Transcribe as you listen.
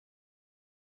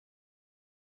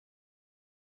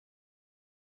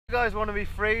You guys want to be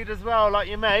freed as well, like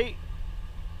your mate?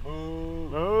 Moo.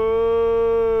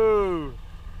 Moo.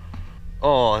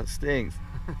 Oh, it stinks.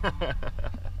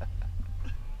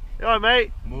 You alright,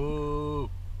 mate? Moo.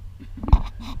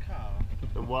 Cow.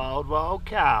 The wild, wild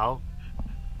cow.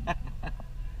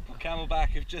 Camelback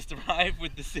have just arrived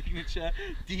with the signature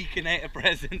Deaconator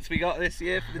presents we got this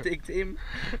year for the dig team.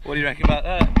 What do you reckon about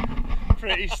that?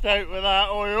 Pretty stoked with that.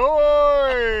 Oi,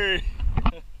 oi!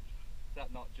 Is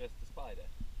that not just a spider?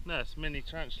 No, it's a mini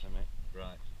tarantula, mate.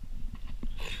 Right.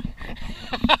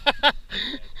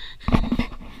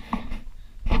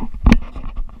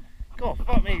 God,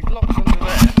 fuck me, he's locked under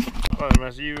there. Right,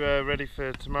 Raz, are you ready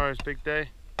for tomorrow's big day?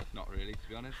 Not really, to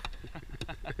be honest.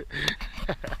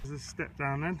 There's a step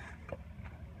down then.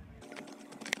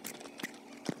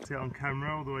 See it on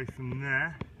camera all the way from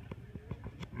there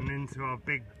and into our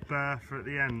big bertha at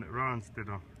the end that Ryan stood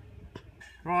on.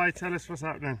 Right, tell us what's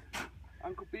happening.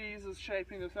 Uncle Bees is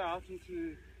shaping us out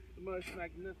into the most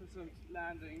magnificent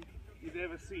landing you've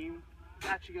ever seen. It's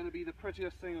actually going to be the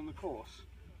prettiest thing on the course.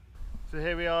 So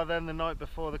here we are then, the night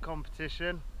before the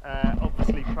competition,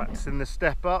 obviously practicing the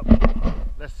step up.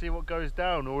 Let's see what goes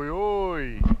down. Oi,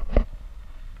 oi!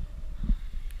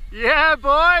 Yeah,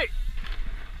 boy!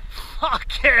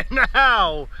 Fucking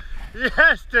hell!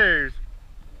 Yes, dude!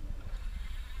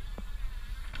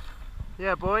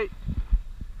 Yeah, boy!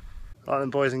 Right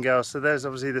then, boys and girls, so there's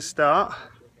obviously the start.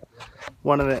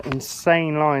 One of the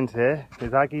insane lines here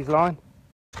is Aggie's line.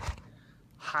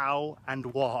 How and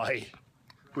why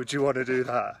would you want to do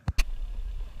that?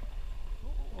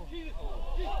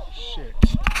 Shit.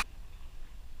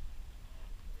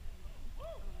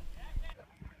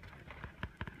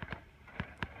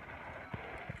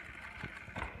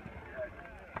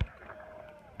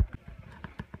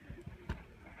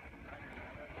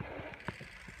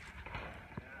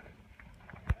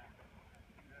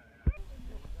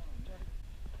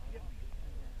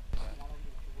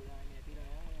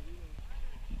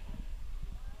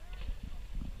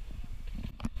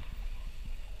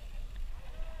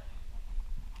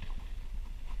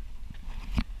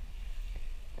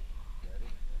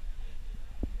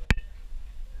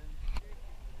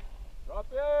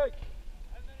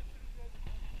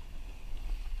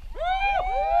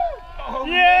 Oh,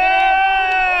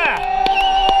 yeah!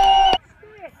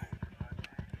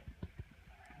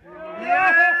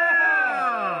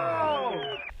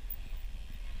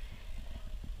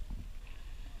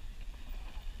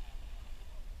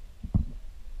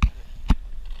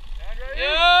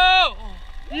 Yeah!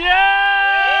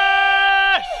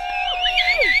 Yes!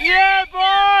 Yeah,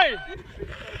 boy!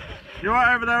 You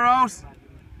alright over there, Rolls?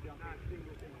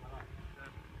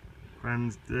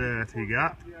 Friend's dirty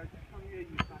gut.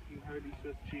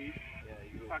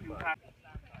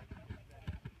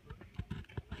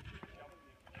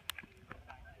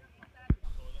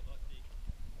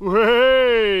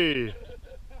 Way!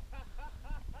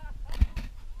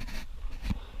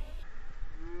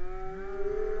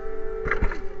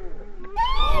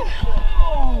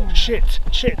 Oh, shit,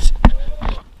 shit.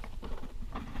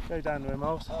 Go down to him,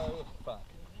 Rolls. Oh, fuck.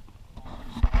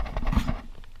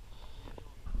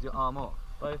 Is your arm off?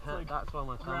 Both hands, that's why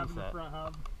my thumb's set.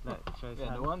 No, it shows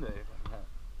Yeah, no wonder.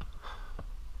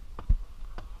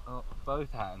 Oh,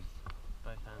 both hands.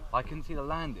 both hands. I couldn't see the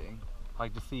landing. I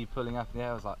could just see you pulling up in the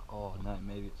air. I was like, oh no,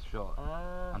 maybe it's shot.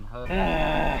 And her.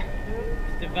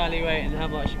 Just evaluating how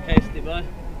much you paced it by.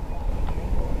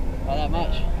 By that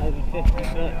much, over 50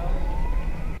 foot.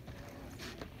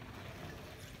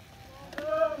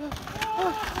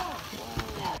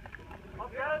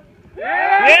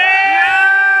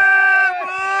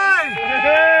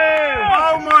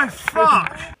 Oh my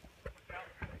fuck!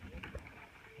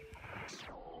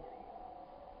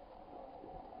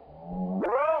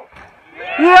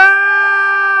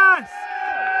 Yes!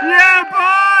 Yeah,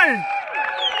 boy!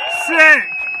 Sick!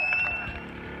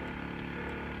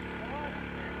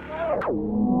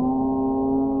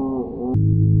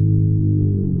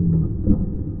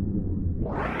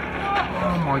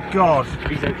 Oh my god!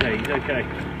 He's okay, he's okay.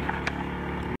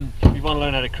 If you want to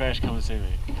learn how to crash, come and see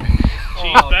me.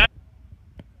 Oh.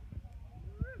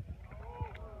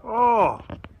 Oh!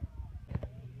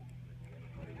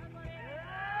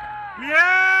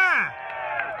 Yeah!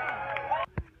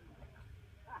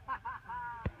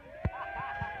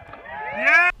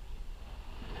 Yeah!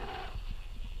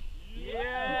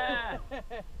 Yeah!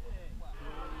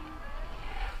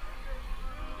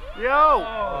 Yo!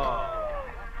 Oh.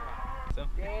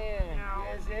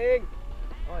 Yeah, Zing!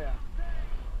 Oh yeah.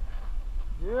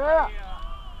 Yeah!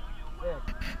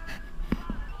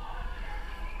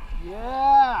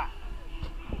 Yeah!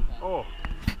 Oh!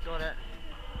 Got it.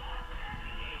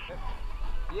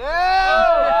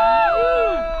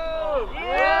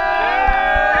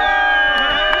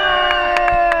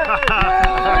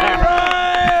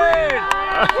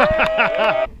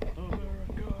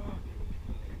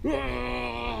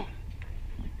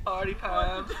 Party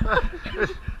pants.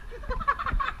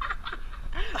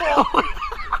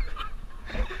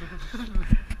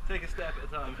 Take a step at a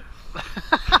time.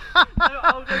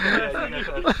 I'll go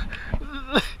first.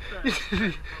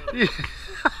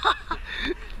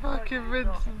 Fucking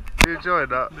Vincent. You enjoying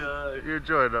that? No. You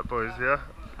enjoying that, boys, yeah?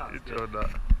 You enjoying that?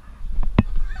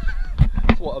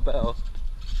 What a bell.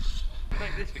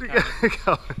 Make this for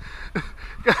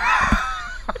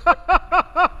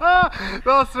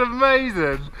That's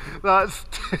amazing. That's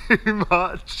too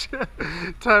much.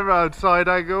 Turn around, side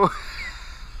angle.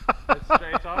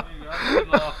 straight on.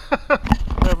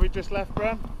 Where have we just left,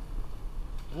 Bram?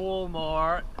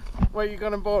 Walmart. Where you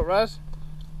gone and bought, Raz?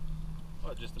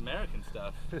 What, just American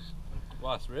stuff?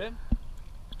 Last rim.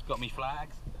 Got me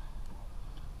flags.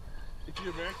 If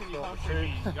you're American, you can't shoot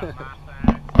me. You got math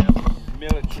bags,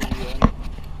 military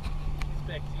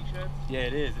spec t-shirts. Yeah,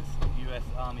 it is. It's US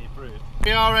Army approved.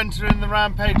 We are entering the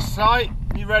Rampage site.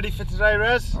 You ready for today,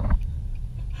 Rez?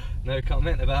 No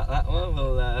comment about that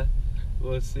one.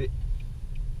 We'll see.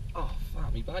 Oh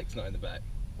fuck, my bike's not in the back.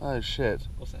 Oh shit.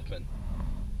 What's happened?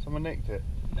 Someone nicked it.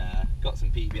 Nah, got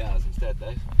some PBRs instead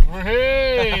though.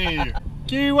 Hey!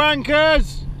 Q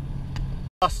wankers!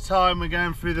 Last time we're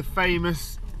going through the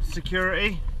famous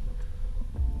security.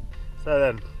 So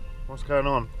then, what's going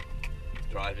on?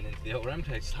 Driving into the old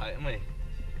Rampage site, aren't we?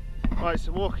 Right,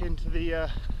 so walk into the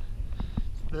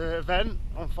event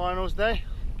on finals day.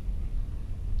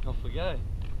 Off we go.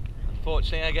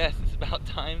 Unfortunately, I guess it's about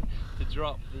time to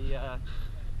drop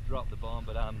the bomb,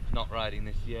 but I'm not riding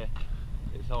this year.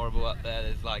 It's horrible up there.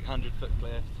 There's like 100-foot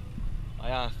cliffs. I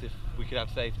asked if we could have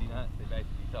safety nets. They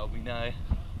basically told me no.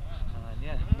 And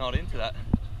yeah, not into that.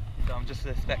 So I'm just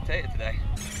a spectator today.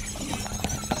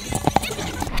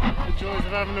 The joys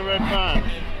of having a red van.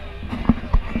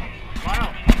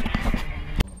 Wow.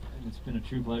 It's been a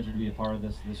true pleasure to be a part of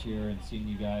this year and seeing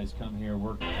you guys come here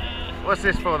work. What's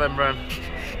this for then, Bran?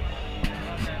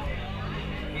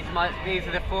 These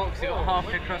are the forks that got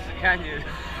halfway across the canyon.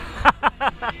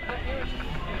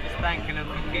 Just thanking them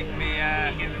for keeping me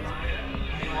in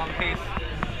one piece.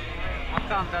 My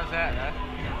thumb does that though.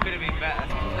 Could have been better.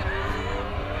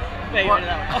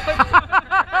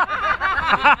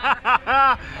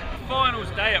 Finals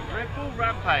day at Redbull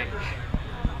Rampage.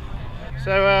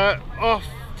 So off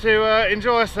to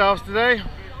enjoy ourselves today.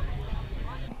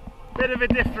 Bit of a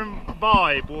different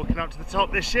vibe walking up to the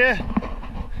top this year.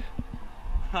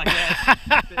 I guess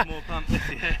a bit more pumped this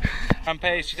year.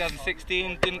 Rampage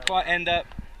 2016 didn't quite end up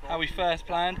how we first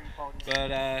planned,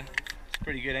 but it's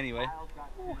pretty good anyway.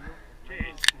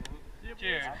 Cheers.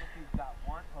 Cheers.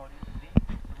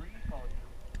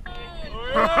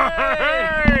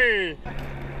 Hey!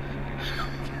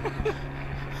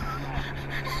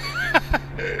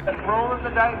 Rolling the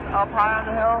dice up high on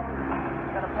the hill.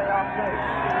 Gonna pay off big.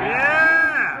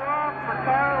 Yeah! For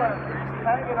Carolyn,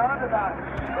 hanging on to that.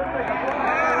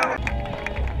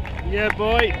 Yeah,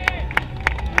 boy.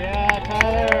 Yeah,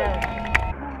 Tyler.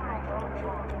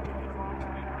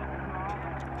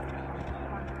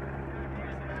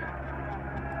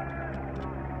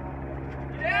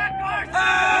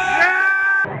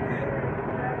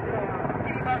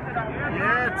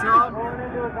 Yeah, Tom.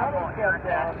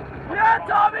 Yeah,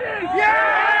 Tommy!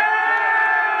 Yeah!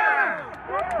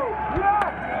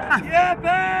 Yeah,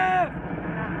 Bev!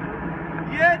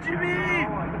 Yeah, Jimmy!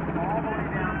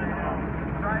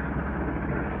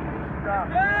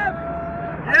 Bev!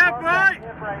 Yeah, boy.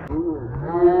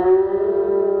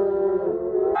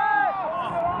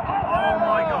 Oh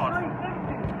my God.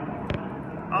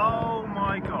 Oh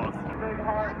my God. Big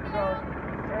heart goes.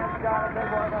 Sam's got a big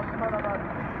one up in front of us.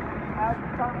 As he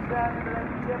comes down into the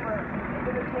shipper,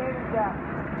 into the canyon gap.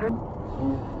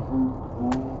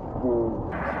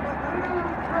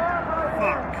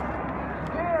 Fuck.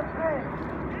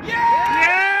 Yeah!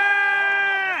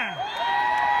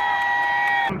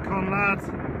 Come on, lads.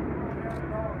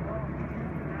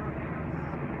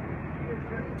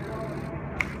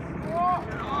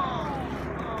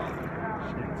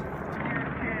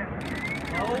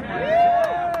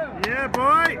 Yeah,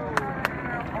 boy.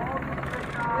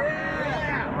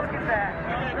 Look at that.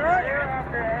 Air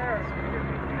after air.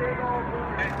 Big old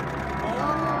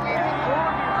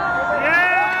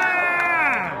Yeah!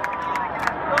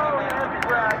 Oh, heavy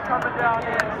Brad coming down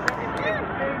in. Big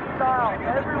style.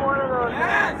 Every one of those.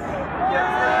 Yes!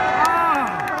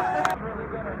 Really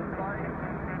good at his body.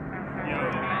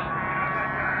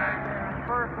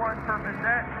 First one for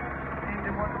Bissett. He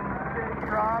in one of these big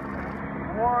drops,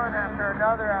 one after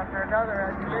another as he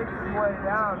makes his way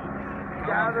down,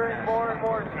 gathering more and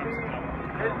more speed.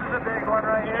 This is a big one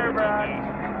right here, Brad.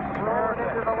 Rolling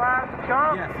into the last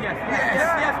jump. Yes!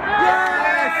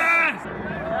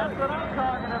 That's what I'm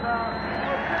talking about. A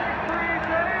big free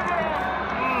table.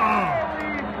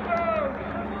 Holy smokes.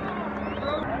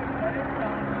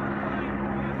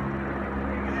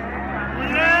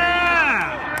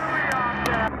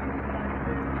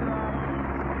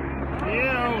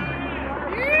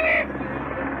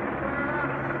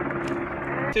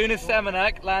 As soon as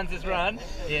Semenak lands his run,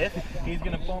 he's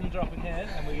going to bomb drop ahead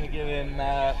and we're going to give him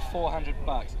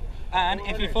 $400. And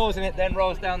if he falls in it, then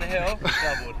rolls down the hill,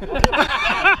 doubled.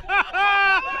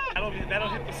 That'll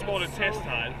hit the smaller test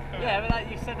height. Yeah, but like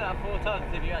you said that 4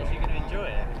 times if you're actually going to enjoy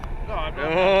it. No, I'm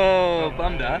not. Oh,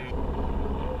 bummed.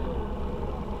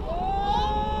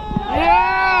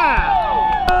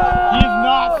 Yeah! He's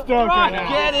not stoked right now.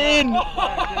 Get in!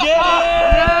 Get in!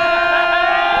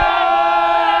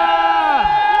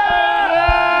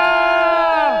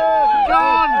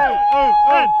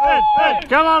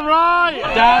 Come on, right!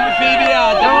 Down the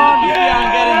PBR, down the PBR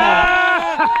and get in there.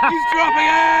 He's dropping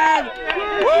in!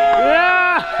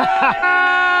 Yeah!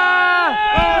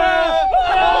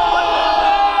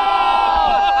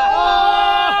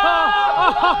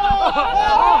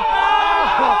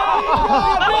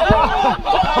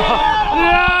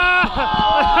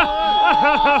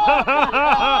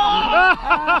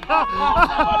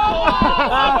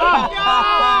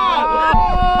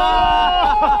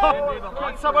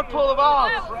 Can someone pull them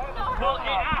off? Pull it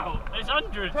out. There's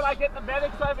hundreds. Can I get the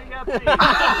medics over here, please? Can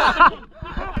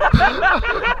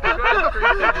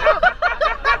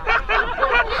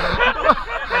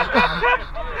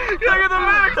I get the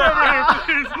medics over here,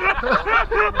 please?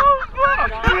 Oh, fuck!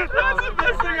 That's the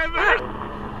best thing I've ever.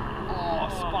 Oh,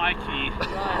 spiky.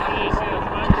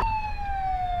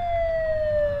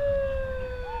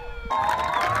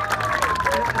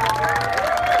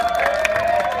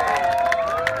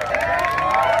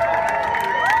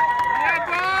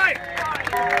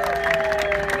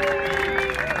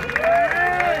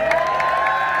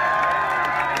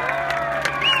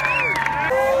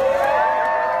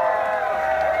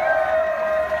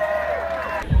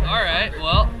 Alright,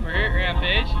 well, we're here at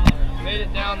Rampage. Made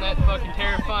it down that fucking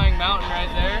terrifying mountain right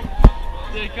there.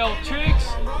 Did a couple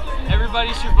tricks.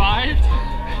 Everybody survived.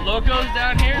 Loco's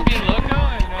down here being loco,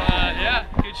 and yeah,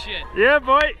 good shit. Yeah,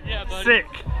 boy. Yeah, buddy. Sick.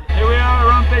 Here we are,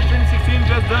 Rampage 2016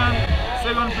 just done,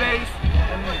 2nd place,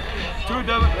 and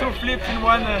two flips in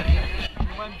one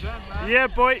jump. Man. Yeah,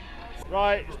 boy.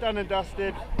 Right, it's done and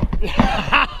dusted.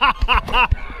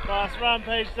 Last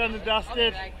Rampage done and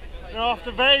dusted. Now off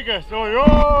to Vegas. Oi,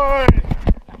 oi!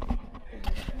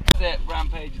 That's it,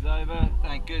 Rampage is over,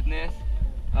 thank goodness.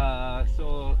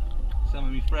 Saw some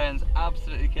of my friends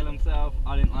absolutely kill himself.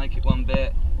 I didn't like it one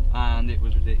bit, and it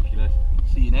was ridiculous.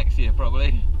 See you next year,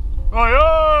 probably. Oi,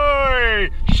 oi!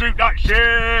 Shoot that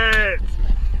shit!